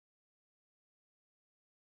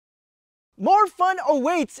More fun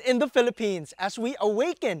awaits in the Philippines as we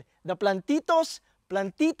awaken the plantitos,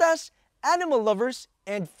 plantitas, animal lovers,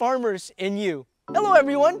 and farmers in you. Hello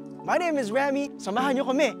everyone! My name is Rami. Samahan niyo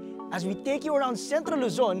kami as we take you around Central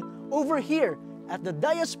Luzon over here at the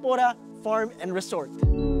Diaspora Farm and Resort.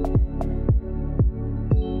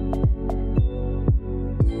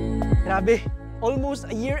 Grabe, almost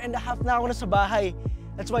a year and a half na ako na sa bahay.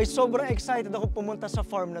 That's why sobrang excited ako pumunta sa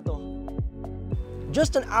farm na to.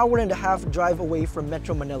 Just an hour and a half drive away from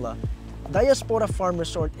Metro Manila, Diaspora Farm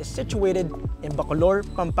Resort is situated in Bacolor,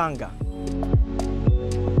 Pampanga.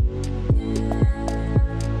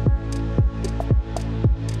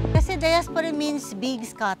 Kasi diaspora means big,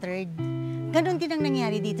 scattered. Ganon din ang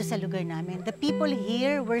nangyari dito sa lugar namin. The people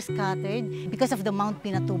here were scattered because of the Mount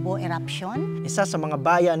Pinatubo eruption. Isa sa mga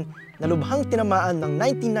bayan na lubhang tinamaan ng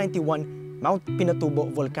 1991 Mount Pinatubo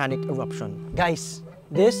volcanic eruption. Guys,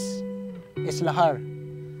 this is lahar.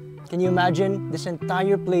 Can you imagine? This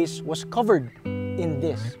entire place was covered in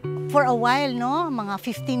this. For a while, no, mga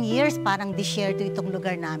 15 years, parang disyerto itong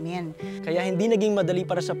lugar namin. Kaya hindi naging madali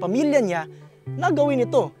para sa pamilya niya na gawin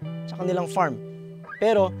ito sa kanilang farm.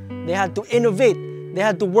 Pero they had to innovate, they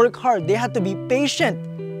had to work hard, they had to be patient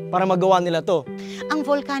para magawa nila to. Ang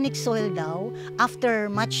volcanic soil daw, after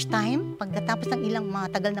much time, pagkatapos ng ilang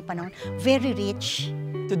mga tagal na panahon, very rich.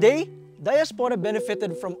 Today, Diaspora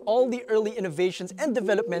benefited from all the early innovations and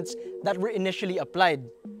developments that were initially applied.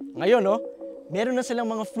 Ngayon, no, meron na silang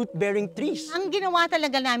mga fruit-bearing trees. Ang ginawa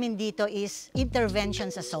talaga namin dito is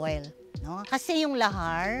intervention sa soil. No? Kasi yung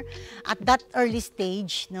lahar, at that early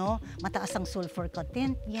stage, no, mataas ang sulfur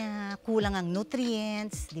content niya, kulang ang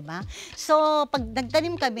nutrients, di ba? So, pag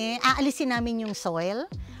nagtanim kami, aalisin namin yung soil,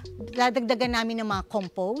 dadagdagan namin ng mga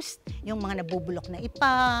compost, yung mga nabubulok na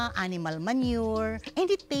ipa, animal manure,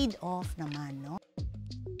 and it paid off naman, no?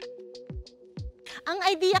 Ang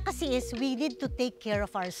idea kasi is we need to take care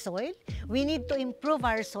of our soil, we need to improve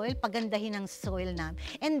our soil, pagandahin ang soil namin,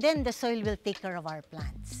 and then the soil will take care of our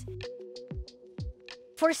plants.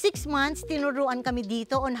 For 6 months, tinuruan kami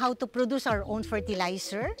dito on how to produce our own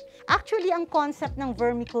fertilizer. Actually, ang concept ng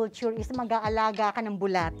vermiculture is mag-aalaga ka ng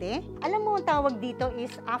bulate. Alam mo, ang tawag dito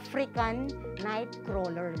is African night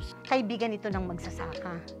crawlers. Kaibigan ito ng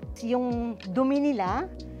magsasaka. Yung dumi nila,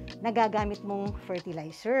 nagagamit mong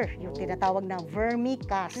fertilizer, yung tinatawag na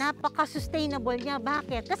vermicast. Napaka-sustainable niya.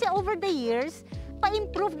 Bakit? Kasi over the years,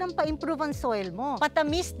 pa-improve ang soil mo.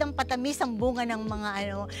 Patamis ng patamis ang bunga ng mga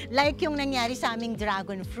like yung nangyari sa aming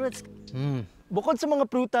dragon fruits. Bukod sa mga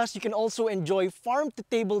prutas, you can also enjoy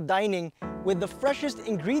farm-to-table dining with the freshest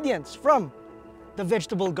ingredients from the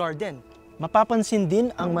vegetable garden. Mapapansin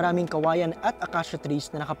din ang maraming kawayan at acacia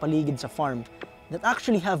trees na nakapaligid sa farm that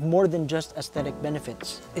actually have more than just aesthetic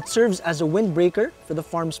benefits. It serves as a windbreaker for the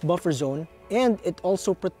farm's buffer zone, and it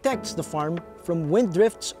also protects the farm from wind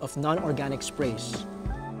drifts of non-organic sprays.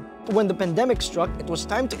 When the pandemic struck, it was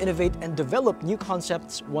time to innovate and develop new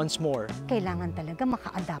concepts once more. Kailangan talaga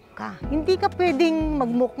maka-adapt ka. Hindi ka pwedeng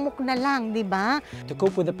magmukmuk na lang, di ba? To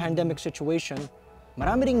cope with the pandemic situation,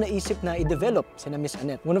 marami ring naisip na i-develop sina Miss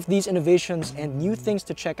Annette. One of these innovations and new things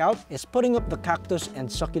to check out is putting up the cactus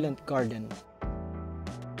and succulent garden.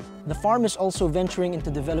 The farm is also venturing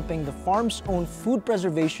into developing the farm's own food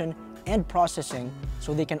preservation and processing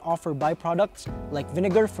so they can offer byproducts like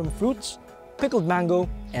vinegar from fruits, pickled mango,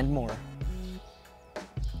 and more.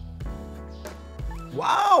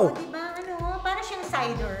 Wow! Diba, para siyang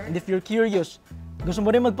cider. And if you're curious, gusto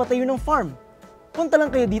mo rin magpatayo ng farm, punta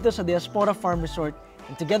lang kayo dito sa Diaspora Farm Resort,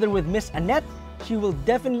 and together with Miss Annette, she will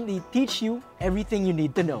definitely teach you everything you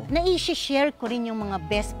need to know. Nai-share ko rin yung mga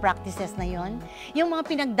best practices na yon, yung mga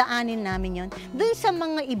pinagdaanin namin yon, dun sa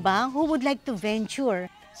mga iba who would like to venture.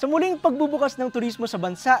 Sa muling pagbubukas ng turismo sa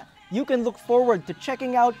bansa, you can look forward to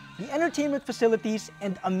checking out the entertainment facilities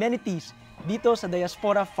and amenities dito sa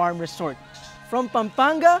Diaspora Farm Resort. From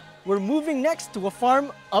Pampanga, we're moving next to a farm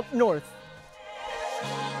up north.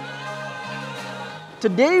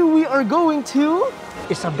 Today we are going to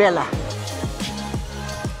Isabela.